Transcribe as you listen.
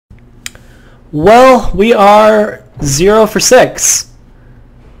Well, we are 0 for 6.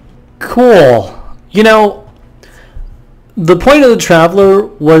 Cool. You know, the point of the Traveler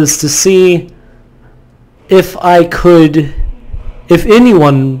was to see if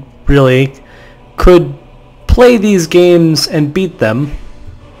anyone really could play these games and beat them.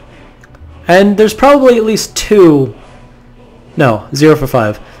 And there's probably at least 0 for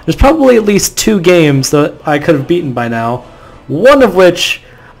 5. There's probably at least 2 games that I could have beaten by now, one of which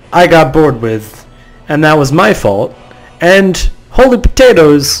I got bored with, and that was my fault. And Holy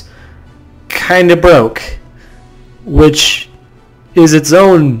Potatoes kinda broke, which is its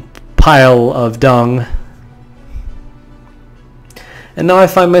own pile of dung. And now I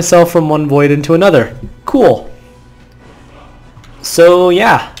find myself from one void into another. Cool. So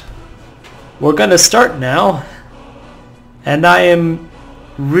yeah, we're gonna start now, and I am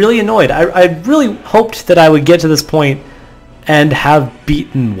really annoyed. I really hoped that I would get to this point and have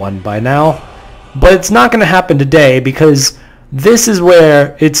beaten one by now, but it's not gonna happen today because this is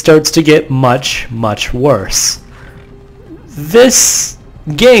where it starts to get much, much worse. This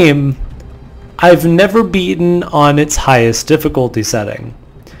game I've never beaten on its highest difficulty setting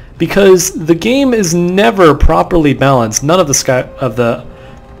because the game is never properly balanced. None of the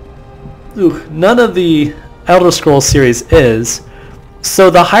Elder Scrolls series is.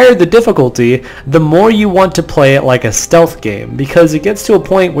 So the higher the difficulty, the more you want to play it like a stealth game, because it gets to a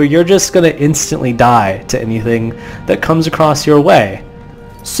point where you're just going to instantly die to anything that comes across your way.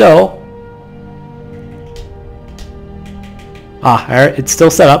 So, it's still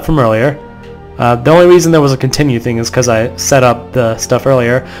set up from earlier. The only reason there was a continue thing is because I set up the stuff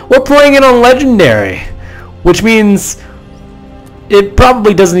earlier. We're playing it on Legendary, which means it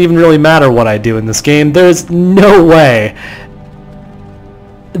probably doesn't even really matter what I do in this game. There's no way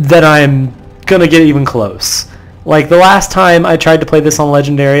that I'm gonna get even close. Like the last time I tried to play this on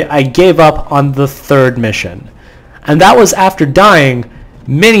Legendary, I gave up on the 3rd mission. And that was after dying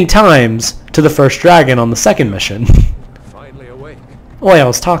many times to the first dragon on the 2nd mission. Finally awake. Oh yeah, I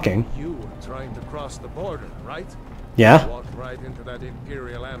was talking. You were trying to cross the border, right? Yeah? Walked right into that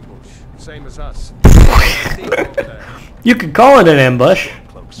Imperial ambush. Same as us. You could call it an ambush.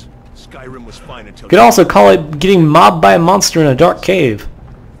 Close. Skyrim was fine until You could also call it getting mobbed by a monster in a dark cave.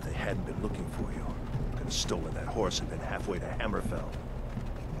 If they hadn't been looking for you, could have stolen that horse and been halfway to Hammerfell.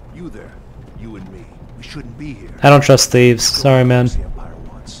 You there, you and me, we shouldn't be here. I don't trust thieves. Sorry, man. The Empire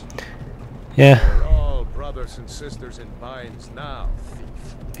wants. Yeah. We're all brothers and sisters in binds now,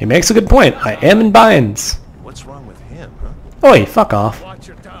 thief. He makes a good point. I am in binds. What's wrong with him, huh? Oi, fuck off. Watch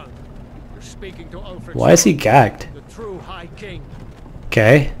your tongue. You're speaking to Ulfric. Why is he gagged? The true High King.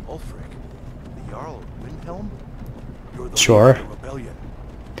 Okay. Ulfric, the Jarl of Windhelm? You're the Sure. leader of the rebellion.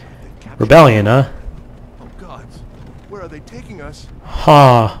 They've captured Rebellion, huh? Oh gods, where are they taking us?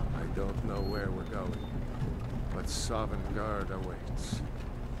 Ha. I don't know where we're going, but Sovngarde awaits.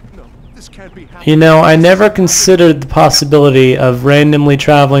 No, this can't be happening. You know, I never considered the possibility of randomly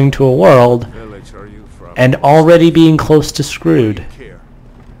traveling to a world Village are you from? and already being close to screwed. Care.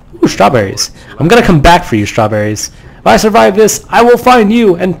 Ooh, strawberries. I'm gonna come back for you, strawberries. If I survive this, I will find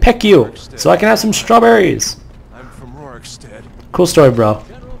you and peck you so I can have some strawberries. I'm from Rorikstead. Cool story, bro.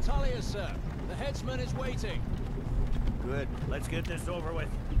 General Tullius, sir. The headsman is waiting. Good. Let's get this over with.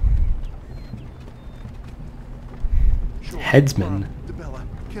 Sure. Headsman. Debella,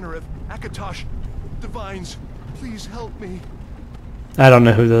 Kinnereth, Akatosh, Divines, please help me. I don't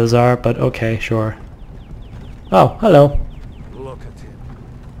know who those are, but okay, sure. Oh, hello. Look at him.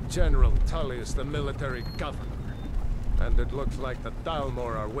 General Tullius, the military governor. And it looks like the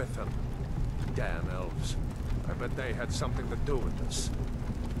Dalmor are with him. Damn elves. I bet they had something to do with this.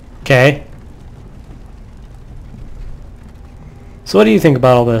 Okay. So what do you think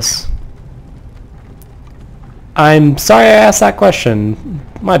about all this? I'm sorry I asked that question.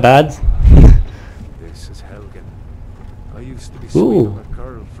 My bad. This is Helgen. I used to be sweet Ooh. on a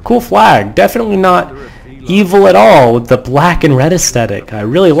girl from Cool flag. Definitely not evil at all with the black and red aesthetic. I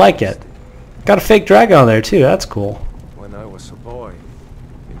really like it. Got a fake dragon on there too. That's cool. when I was a boy.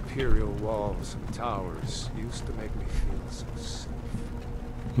 Imperial walls and towers used to make me feel so safe.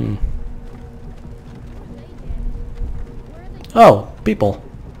 Oh, people.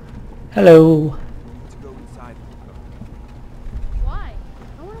 Hello. Why?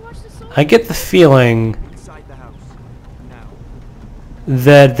 I want to watch the sword. I get the feeling Inside the house. Now.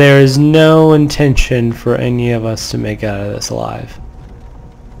 that there is no intention for any of us to make it out of this alive.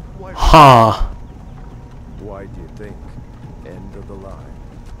 Huh. Why do you think? End of the line.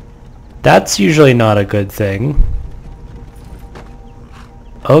 That's usually not a good thing.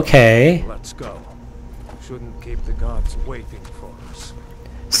 Okay. Let's go. Shouldn't keep the gods waiting for us.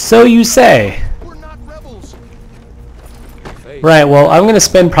 So you say. We're not rebels. Right, well, I'm going to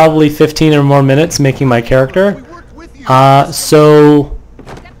spend probably 15 or more minutes making my character. We worked with you. So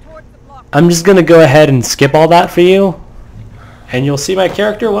I'm just going to go ahead and skip all that for you. And you'll see my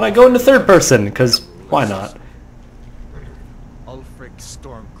character when I go into third person, because why not? Ulfric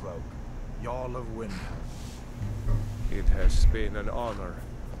Stormcloak, Jarl of Windhelm. It has been an honor,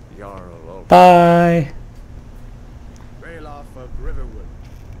 Jarl of... Bye. Ralof of Riverwood.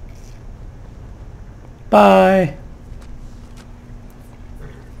 Bye.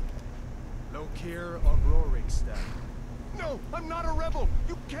 Lokir of Rorikstead. No, I'm not a rebel.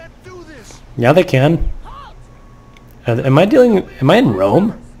 You can't do this. Yeah, they can. Am I in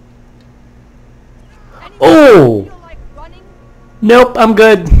Rome? Oh! Nope, I'm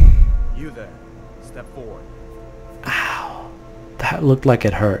good. You there. Step forward. Ow. That looked like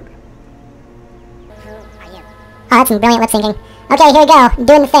it hurt. Oh, that's some brilliant lip syncing. Okay, here we go.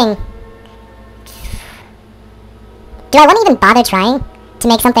 Doing the thing. Do I want to even bother trying to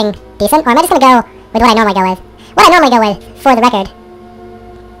make something decent? Or am I just going to go with what I normally go with? What I normally go with, for the record,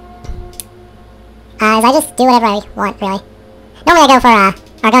 is I just do whatever I want, really. Normally I go for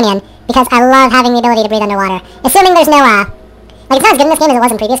Argonian, because I love having the ability to breathe underwater. Assuming there's no, like, it's not as good in this game as it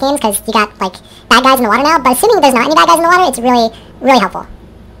was in previous games, because you got, like, bad guys in the water now, but assuming there's not any bad guys in the water, it's really, really helpful.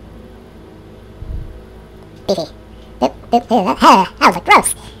 Beefy. That was, like,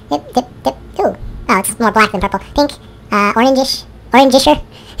 gross. Ooh. Oh, it's more black than purple. Pink, orangisher,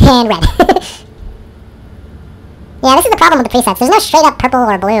 and red. Yeah, this is the problem with the presets. There's no straight up purple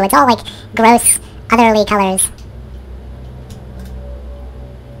or blue. It's all, like, gross, otherly colors.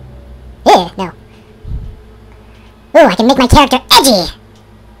 Ew, no. Ooh, I can make my character edgy!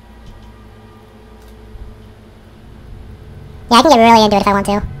 Yeah, I can get really into it if I want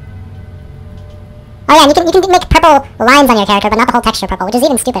to. Oh yeah, and you can make purple lines on your character, but not the whole texture purple, which is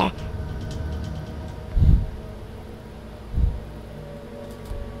even stupider.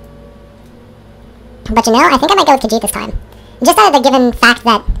 But you know, I think I might go with Khajiit this time. Just out of the given fact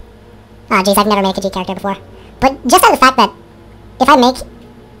that... Oh jeez, I've never made a Khajiit character before. But just out of the fact that if I make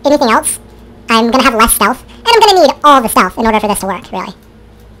anything else, I'm gonna have less stealth, and I'm gonna need all the stealth in order for this to work, really.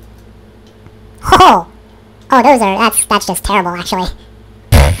 Oh! Oh, those are... That's just terrible, actually.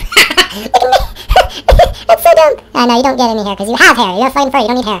 That's so dumb! No, you don't get any hair, because you have hair. You have fine fur, you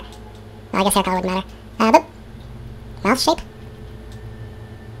don't need hair. Oh, I guess hair color wouldn't matter. But... Mouth shape?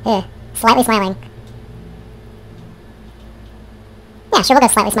 Ew. Slightly smiling. Yeah, sure, we'll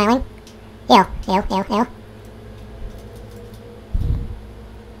go slightly smiling. Ew, ew, ew, ew.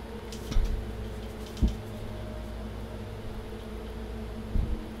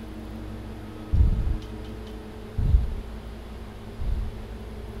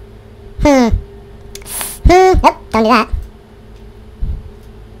 Nope, don't do that.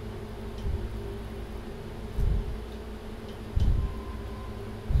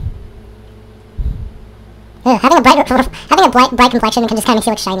 Ew, having a bright complexion can just kind of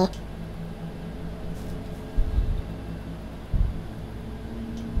makes you look shiny.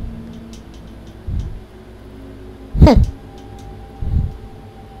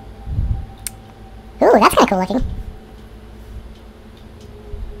 Ooh, that's kind of cool looking.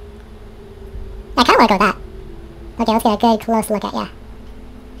 I kind of want to go with that. Okay, let's get a good close look at ya.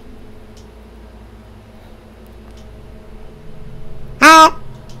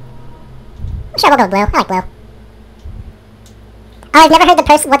 Sure, we'll go blue. I like blue. Oh, I've never heard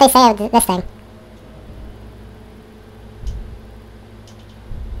what they say of this thing.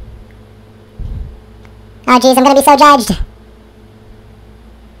 Oh, jeez, I'm gonna be so judged.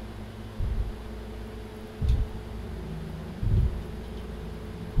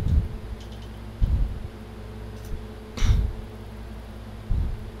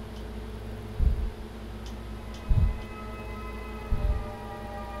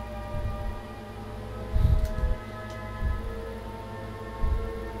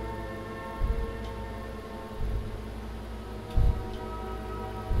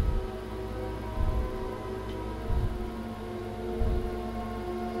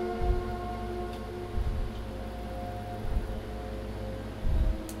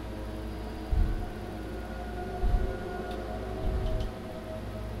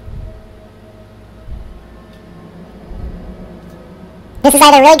 This is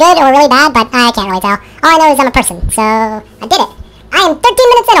either really good or really bad, but I can't really tell. All I know is I'm a person, so I did it. I am 13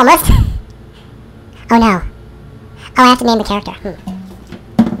 minutes in almost. Oh no. Oh, I have to name the character.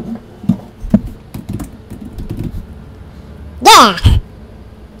 Yeah!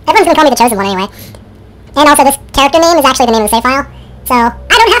 Everyone's gonna call me the Chosen One anyway. And also this character name is actually the name of the save file, so I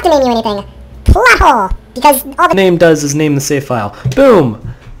don't have to name you anything. Plot hole! Because all the name does is name the save file.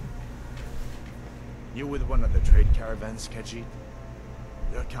 Boom! trade caravan sketchy?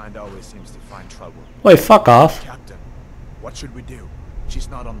 Your kind always seems to find trouble. Wait, fuck off. Captain, what should we do? She's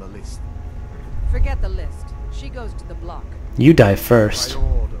not on the list. Forget the list. She goes to the block. You die first. By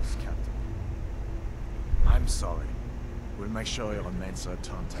your orders, Captain. I'm sorry. We'll make sure your remains are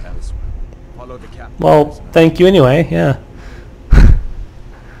turned to elsewhere. Follow the captain. Well, thank you anyway, yeah.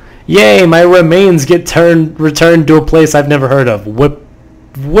 Yay, my remains get returned to a place I've never heard of.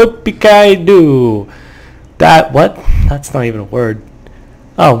 Whoopie-kai-doo. That, what? That's not even a word.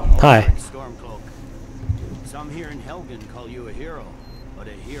 Oh, hi. Stormcloak. Some here in Helgen call you a hero, but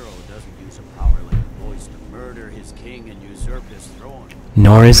a hero doesn't use a power like a voice to murder his king and usurp his throne.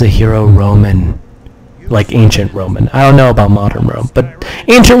 Nor is a hero Roman. Like ancient Roman. I don't know about modern Rome, but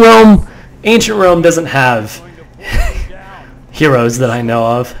ancient Rome doesn't have heroes that I know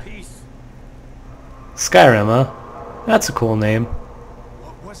of. Skyrim, huh? That's a cool name.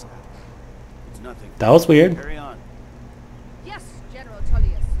 What was that? It's nothing. That was weird. Carry on. Yes, General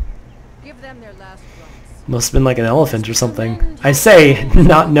Tullius. Give them their last rites. Must have been like an elephant or something. I say,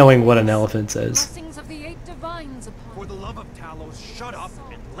 not knowing what an elephant is. Blessings of the 8 divines upon For the love of Talos, shut up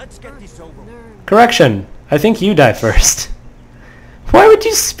and let's get this over with. Correction. I think you die first. Why would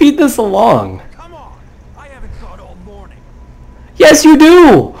you speed this along? Come on! I haven't thought all morning. Yes, you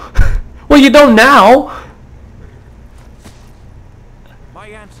do! Well, you don't now. My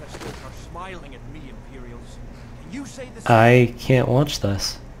ancestors are smiling at me, Imperials. Can you say the same? I can't watch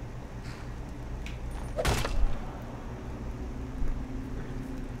this.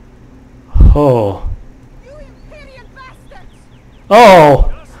 Oh. You Imperial bastards!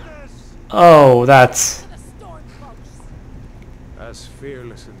 Oh. Oh, that's... The storm folks. As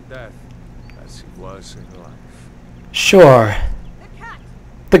fearless in death as he was in life. Sure. The cat!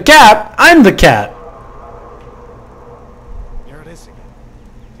 The cat? I'm the cat. Here it is again.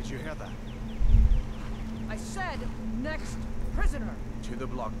 Did you hear that? I said next prisoner. To the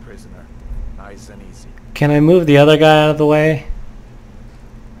block, prisoner. Nice and easy. Can I move the other guy out of the way?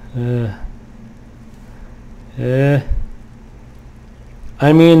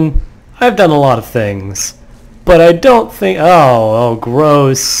 I mean, I've done a lot of things, but I don't think... Oh,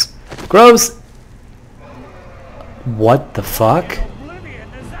 gross. Gross. What the fuck?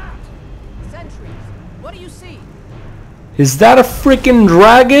 Sentries. What do you see? Is that a freaking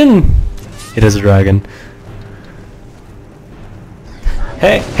dragon? It is a dragon.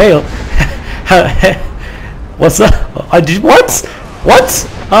 Hey, hey. What's up? What? What?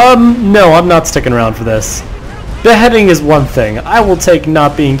 No, I'm not sticking around for this. Beheading is one thing. I will take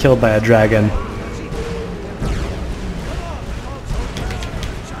not being killed by a dragon.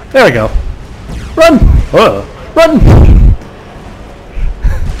 There we go. Run! Run!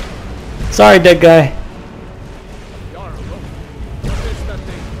 Sorry, dead guy.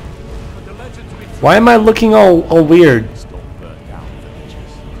 Why am I looking all weird?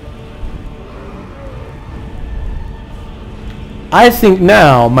 I think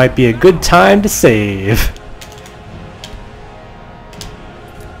now might be a good time to save.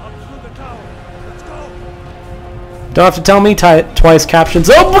 Don't have to tell me twice captions.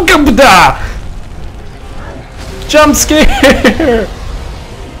 Oh, jump scare!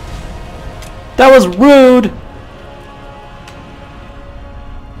 That was rude.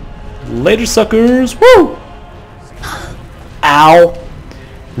 Later, suckers. Woo! Ow!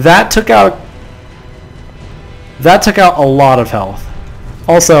 That took out a lot of health.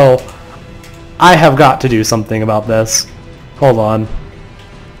 Also, I have got to do something about this. Hold on.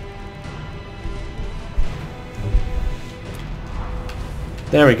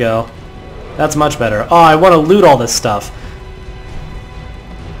 There we go. That's much better. Oh, I want to loot all this stuff.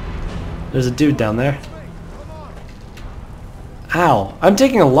 There's a dude down there. Ow. I'm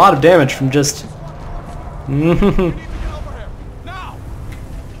taking a lot of damage from just...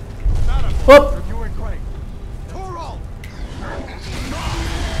 Whoop!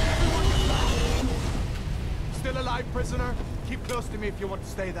 Still alive, prisoner? Keep close to me if you want to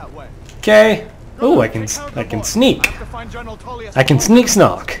stay that way. Okay. Oh, I can sneak. I have to find General Tullius. I can sneak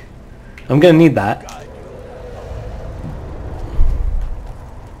snock. I'm gonna need that.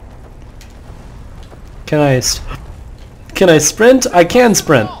 Can I sprint? I can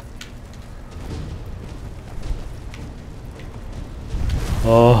sprint.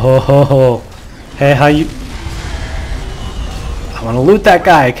 Oh ho ho ho. Hey, how you... I want to loot that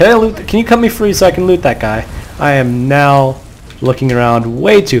guy. Can you cut me free so I can loot that guy? I am now looking around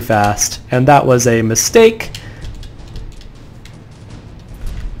way too fast, and that was a mistake.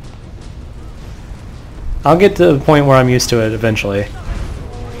 I'll get to the point where I'm used to it eventually.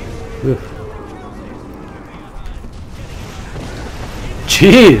 Oof.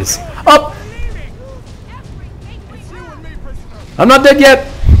 Jeez! Up! I'm not dead yet!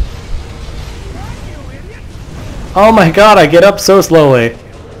 Oh my god, I get up so slowly.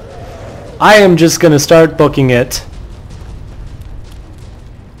 I am just gonna start booking it.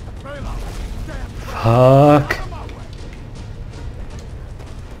 Fuck.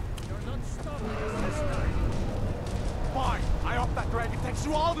 Fine, I hope that dragon takes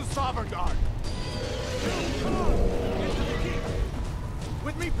you all to Sovngarde.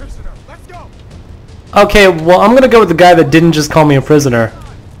 With me, prisoner. Let's go. Okay, well, I'm gonna go with the guy that didn't just call me a prisoner.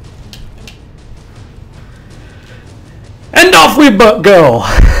 And off we go!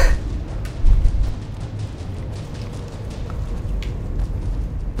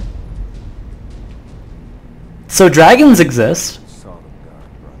 So dragons exist.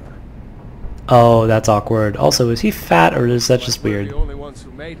 Oh, that's awkward. Also, is he fat or is that just We're weird? the only ones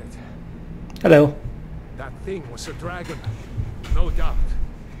who made it. Hello. That thing was a dragon. No doubt.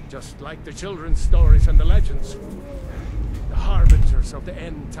 Just like the children's stories and the legends. The harbingers of the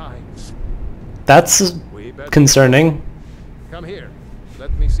end times. That's We better concerning. come here.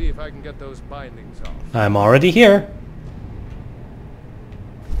 Let me see if I can get those bindings off. I'm already here.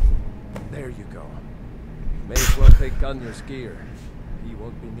 There you go. May as well take Gunjar's gear. He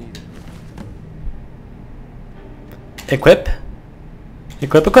won't be needed. Equip.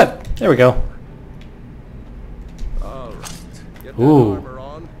 Equip, equip. There we go. Alright. Get that Ooh. armor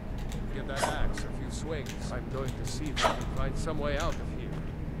on. Give that axe a few swings. I'm going to see if I can find some way out of here.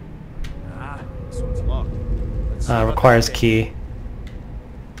 Ah, this one's locked. Let's see what Requires I can- key.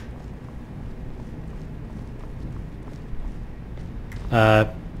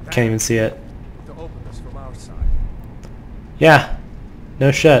 Can't even see it. To open this from our side. Yeah.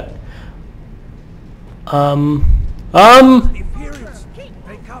 No shit. The Imperials!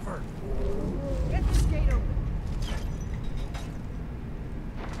 Take cover! Get this gate open.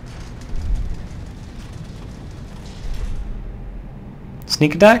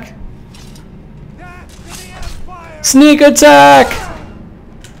 Sneak attack? That to the Empire! Sneak attack!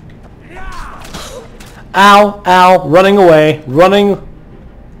 Ow, ow, running away, running.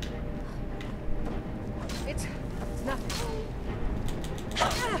 It's nothing.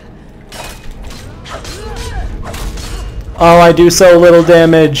 Oh, I do so little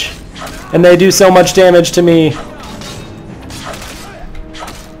damage. And they do so much damage to me.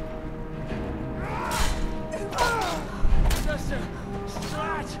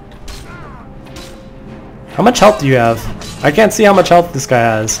 How much health do you have? I can't see how much health this guy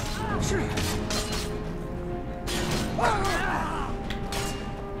has.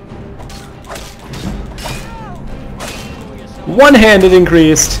 One-handed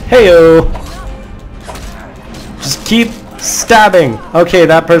increased. Heyo. Just keep stabbing. Okay,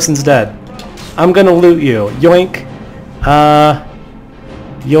 that person's dead. I'm gonna loot you. Yoink.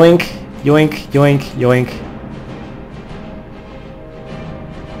 Yoink. Yoink. Yoink. Yoink.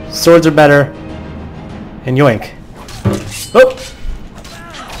 Swords are better. And yoink. Oh!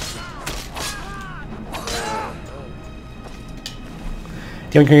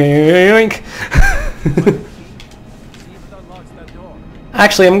 Yoink, yoink, yoink.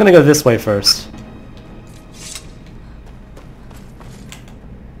 Actually, I'm gonna go this way first.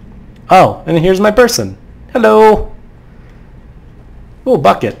 Oh, and here's my person. Hello. Oh,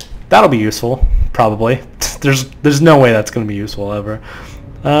 bucket. That'll be useful, probably. There's no way that's gonna be useful ever.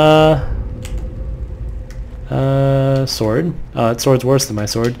 Sword. That sword's worse than my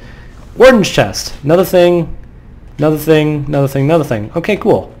sword. Warden's chest. Another thing. Another thing. Another thing. Another thing. Okay,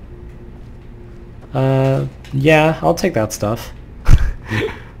 cool. Yeah, I'll take that stuff.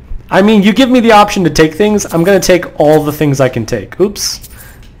 I mean, you give me the option to take things, I'm gonna take all the things I can take. Oops.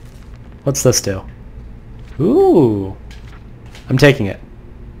 What's this do? Ooh. I'm taking it.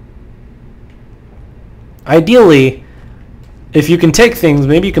 Ideally, if you can take things,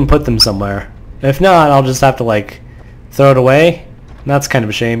 maybe you can put them somewhere. If not, I'll just have to, like, throw it away. And that's kind of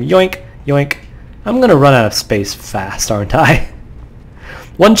a shame. Yoink, yoink. I'm gonna run out of space fast, aren't I?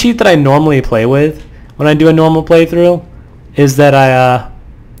 One cheat that I normally play with when I do a normal playthrough is that I,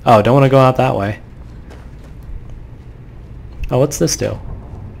 oh, don't want to go out that way. Oh, what's this do?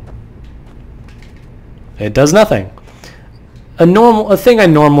 It does nothing. A thing I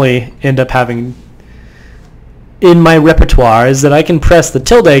normally end up having in my repertoire is that I can press the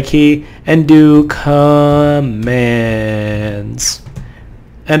tilde key and do commands.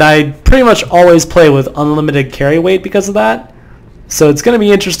 And I pretty much always play with unlimited carry weight because of that. So it's going to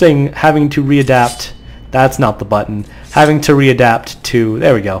be interesting having to readapt. That's not the button. Having to readapt to,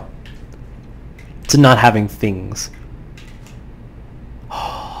 there we go, to not having things.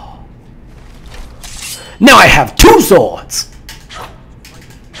 Now I have 2 swords!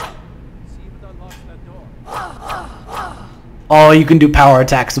 Oh, you can do power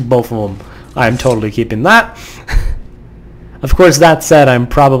attacks with both of them. I'm totally keeping that. Of course, that said, I'm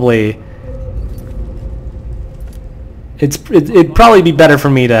probably... It'd probably be better for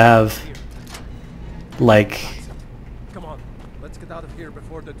me to have, like... Come on, let's get out of here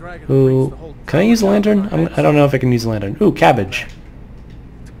before the dragon brings Ooh, the whole can I use a lantern? I don't know if I can use a lantern. Ooh, cabbage.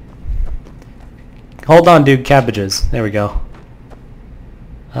 Hold on, dude, cabbages. There we go.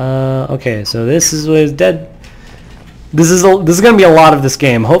 Okay, so this is dead. This is gonna be a lot of this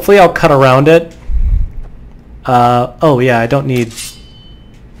game. Hopefully, I'll cut around it. Oh yeah, I don't need.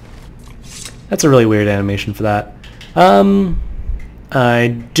 That's a really weird animation for that.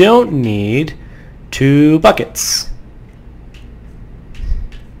 I don't need 2 buckets.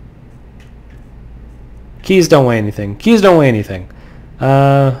 Keys don't weigh anything. Keys don't weigh anything.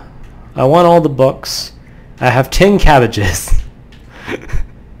 I want all the books. I have 10 cabbages.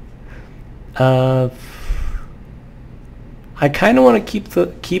 I kind of want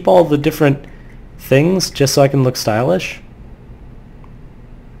to keep all the different things just so I can look stylish.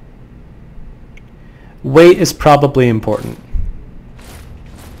 Weight is probably important.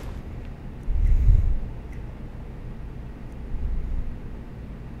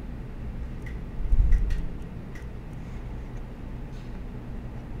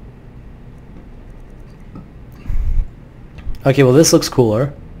 Okay, well this looks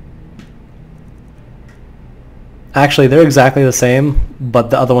cooler. Actually, they're exactly the same, but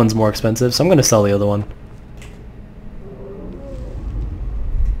the other one's more expensive, so I'm going to sell the other one.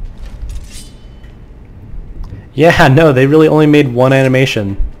 Yeah, no, they really only made one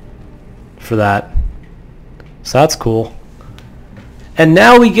animation for that. So that's cool. And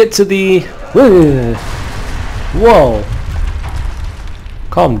now we get to the... Whoa.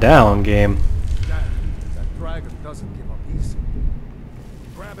 Calm down, game. That dragon doesn't give up easy.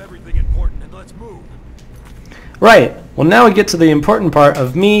 Grab everything important and let's move. Right. Well, now we get to the important part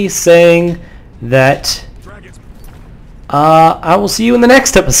of me saying that I will see you in the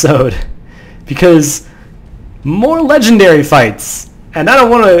next episode, because more legendary fights, and I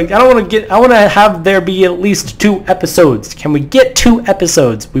want to have there be at least 2 episodes. Can we get 2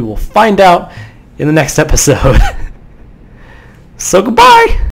 episodes? We will find out in the next episode. So goodbye.